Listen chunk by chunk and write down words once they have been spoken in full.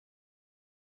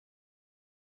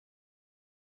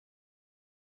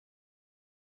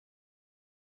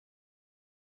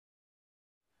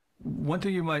One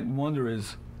thing you might wonder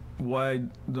is, why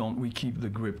don't we keep the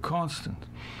grip constant?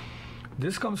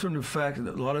 This comes from the fact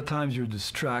that a lot of times you're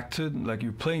distracted, like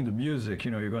you're playing the music,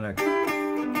 you know, you're going to...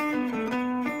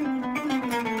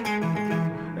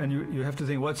 And you have to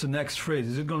think, what's the next phrase?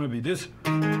 Is it going to be this?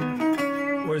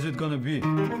 Or is it going to be?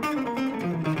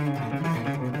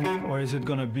 Or is it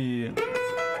going to be...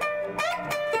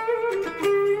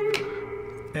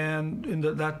 And in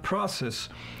that process,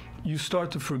 you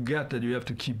start to forget that you have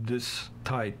to keep this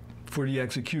tight for the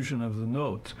execution of the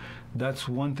note. That's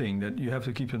one thing that you have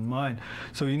to keep in mind.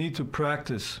 So you need to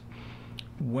practice,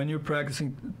 when you're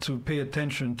practicing, to pay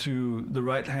attention to the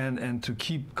right hand and to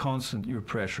keep constant your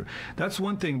pressure. That's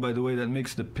one thing, by the way, that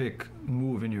makes the pick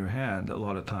move in your hand a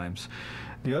lot of times.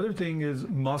 The other thing is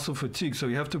muscle fatigue. So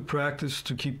you have to practice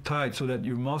to keep tight so that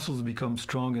your muscles become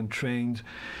strong and trained.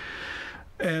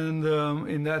 And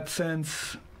in that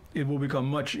sense, it will become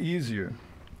much easier.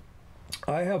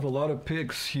 I have a lot of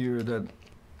picks here that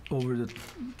over the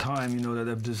time, you know, that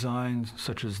I've designed,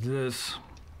 such as this.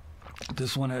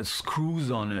 This one has screws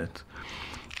on it.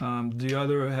 The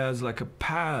other has like a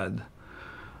pad.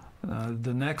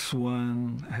 The next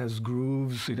one has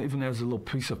grooves. It even has a little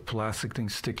piece of plastic thing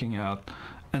sticking out.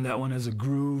 And that one has a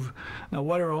groove. Now,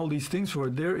 what are all these things for?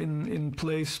 They're in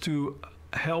place to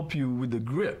help you with the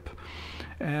grip.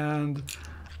 And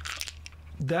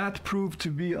that proved to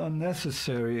be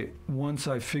unnecessary once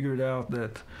I figured out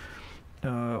that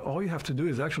all you have to do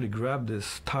is actually grab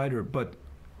this tighter, but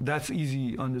that's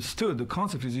easy understood. The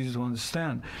concept is easy to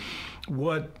understand.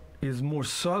 What is more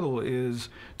subtle is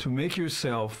to make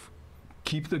yourself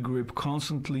keep the grip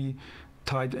constantly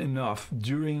tight enough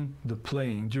during the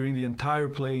playing, during the entire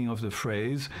playing of the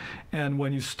phrase. And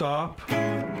when you stop,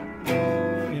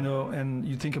 you know, and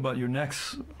you think about your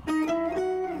next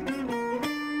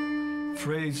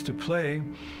phrase to play,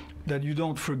 that you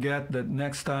don't forget that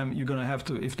next time you're going to have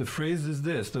to, if the phrase is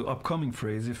this, the upcoming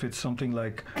phrase, if it's something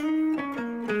like,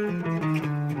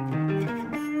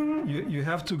 you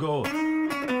have to go.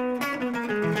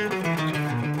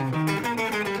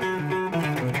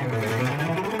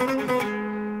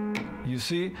 You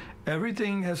see,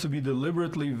 everything has to be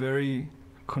deliberately very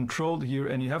controlled here,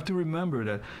 and you have to remember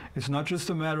that it's not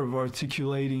just a matter of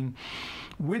articulating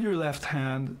with your left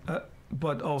hand,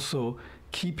 but also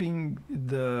keeping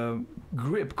the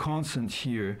grip constant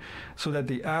here so that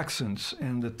the accents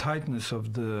and the tightness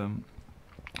of the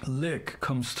lick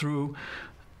comes through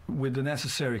with the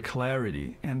necessary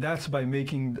clarity. And that's by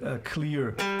making a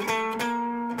clear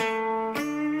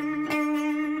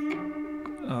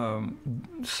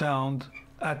sound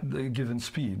at the given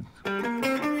speed.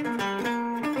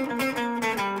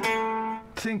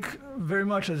 Think very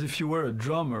much as if you were a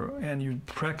drummer and you're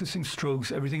practicing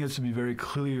strokes. Everything has to be very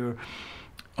clear,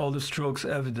 all the strokes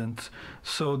evident,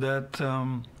 so that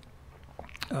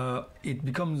it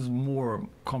becomes more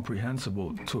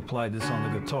comprehensible to apply this on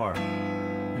the guitar.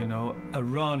 You know, a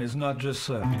run is not just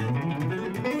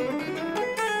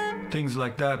things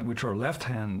like that, which are left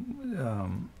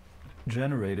hand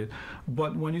generated,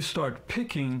 but when you start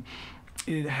picking,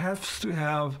 it has to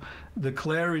have the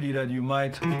clarity that you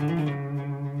might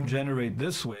generate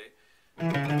this way.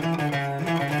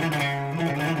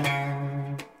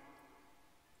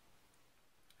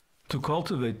 To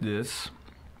cultivate this,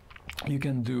 you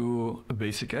can do a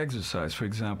basic exercise. For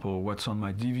example, what's on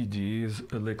my DVD is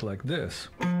a lick like this.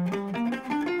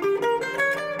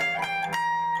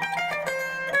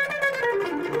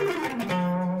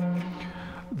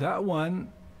 That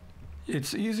one,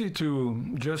 it's easy to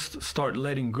just start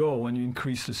letting go when you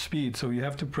increase the speed, so you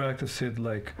have to practice it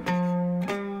like...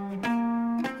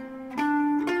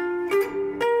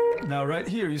 Now right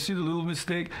here, you see the little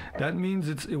mistake? That means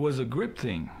it was a grip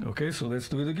thing. Okay, so let's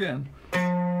do it again.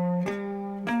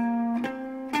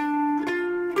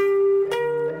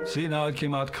 See, now it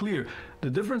came out clear.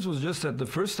 The difference was just that the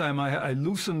first time I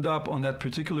loosened up on that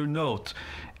particular note,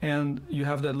 and you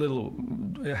have that little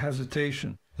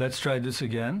hesitation. Let's try this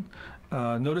again.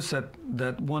 Notice that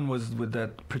that one was with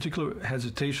that particular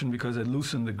hesitation because I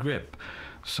loosened the grip.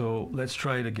 So let's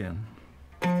try it again.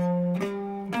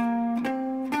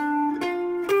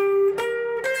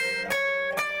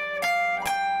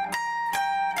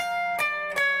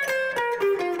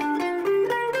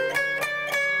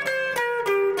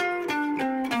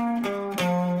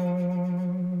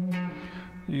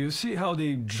 You see how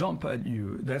they jump at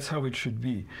you? That's how it should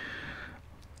be.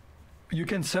 You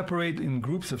can separate in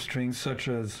groups of strings such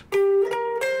as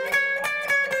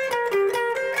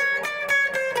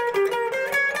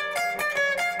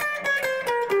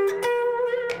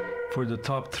for the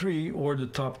top three or the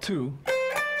top two.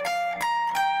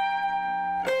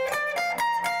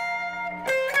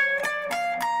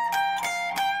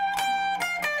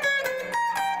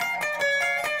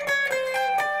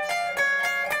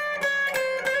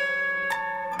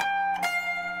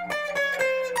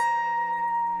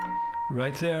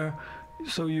 right there.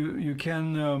 So you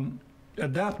can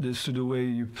adapt this to the way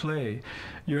you play.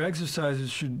 Your exercises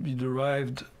should be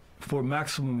derived for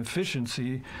maximum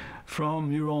efficiency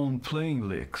from your own playing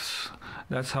licks.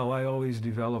 That's how I always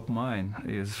develop mine,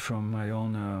 is from my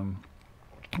own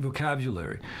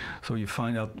vocabulary. So you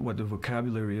find out what the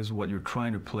vocabulary is, what you're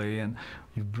trying to play, and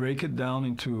you break it down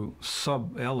into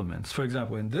sub-elements. For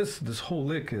example, in this whole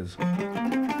lick is,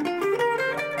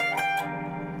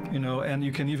 you know, and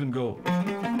you can even go,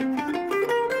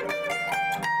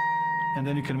 and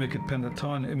then you can make it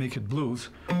pentatonic and make it blues.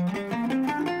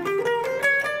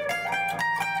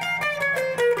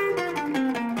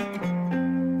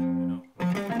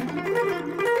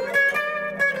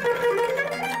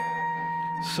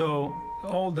 So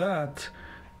all that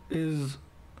is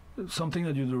something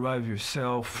that you derive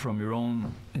yourself from your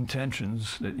own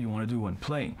intentions that you want to do when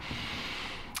playing.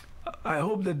 I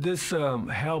hope that this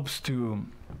helps to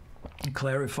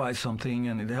clarify something,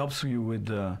 and it helps you with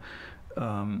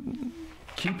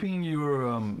keeping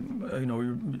your,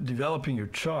 developing your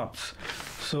chops,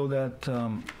 so that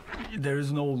there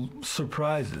is no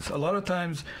surprises. A lot of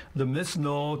times the missed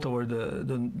note or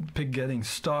the pick getting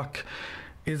stuck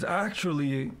is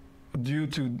actually due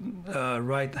to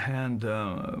right hand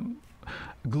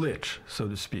glitch, so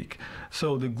to speak.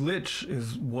 So the glitch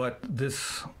is what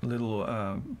this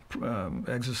little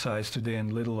exercise today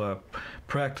and little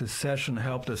practice session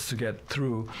helped us to get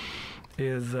through,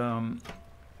 is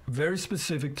very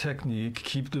specific technique.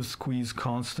 Keep the squeeze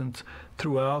constant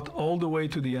throughout, all the way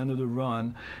to the end of the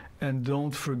run, and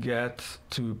don't forget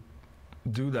to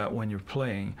do that when you're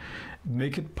playing.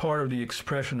 Make it part of the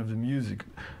expression of the music.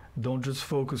 Don't just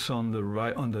focus on the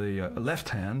left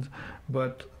hand,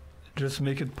 but just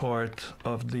make it part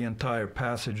of the entire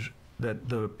passage, that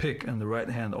the pick and the right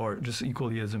hand are just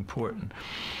equally as important.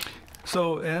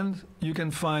 So, and you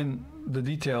can find the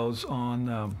details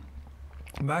on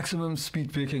Maximum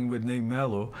Speed Picking with Ney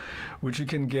Mello, which you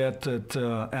can get at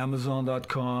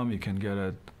Amazon.com, you can get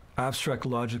at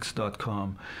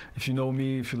abstractlogics.com. If you know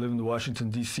me, if you live in the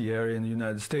Washington, D.C. area in the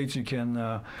United States, you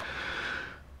can,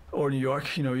 or New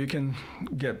York, you can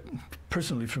get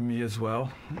personally from me as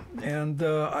well. And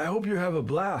I hope you have a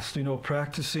blast,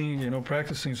 practicing.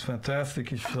 Practicing is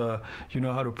fantastic if you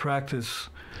know how to practice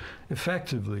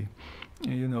effectively.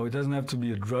 It doesn't have to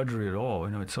be a drudgery at all.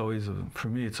 It's always, for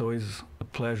me, it's always a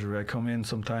pleasure. I come in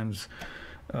sometimes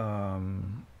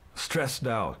stressed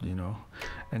out,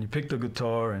 and you pick the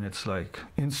guitar and it's like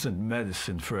instant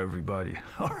medicine for everybody.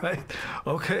 All right.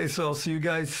 Okay, so I'll see you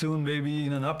guys soon, maybe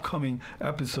in an upcoming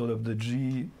episode of the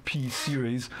GP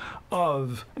series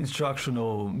of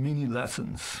instructional mini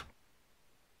lessons.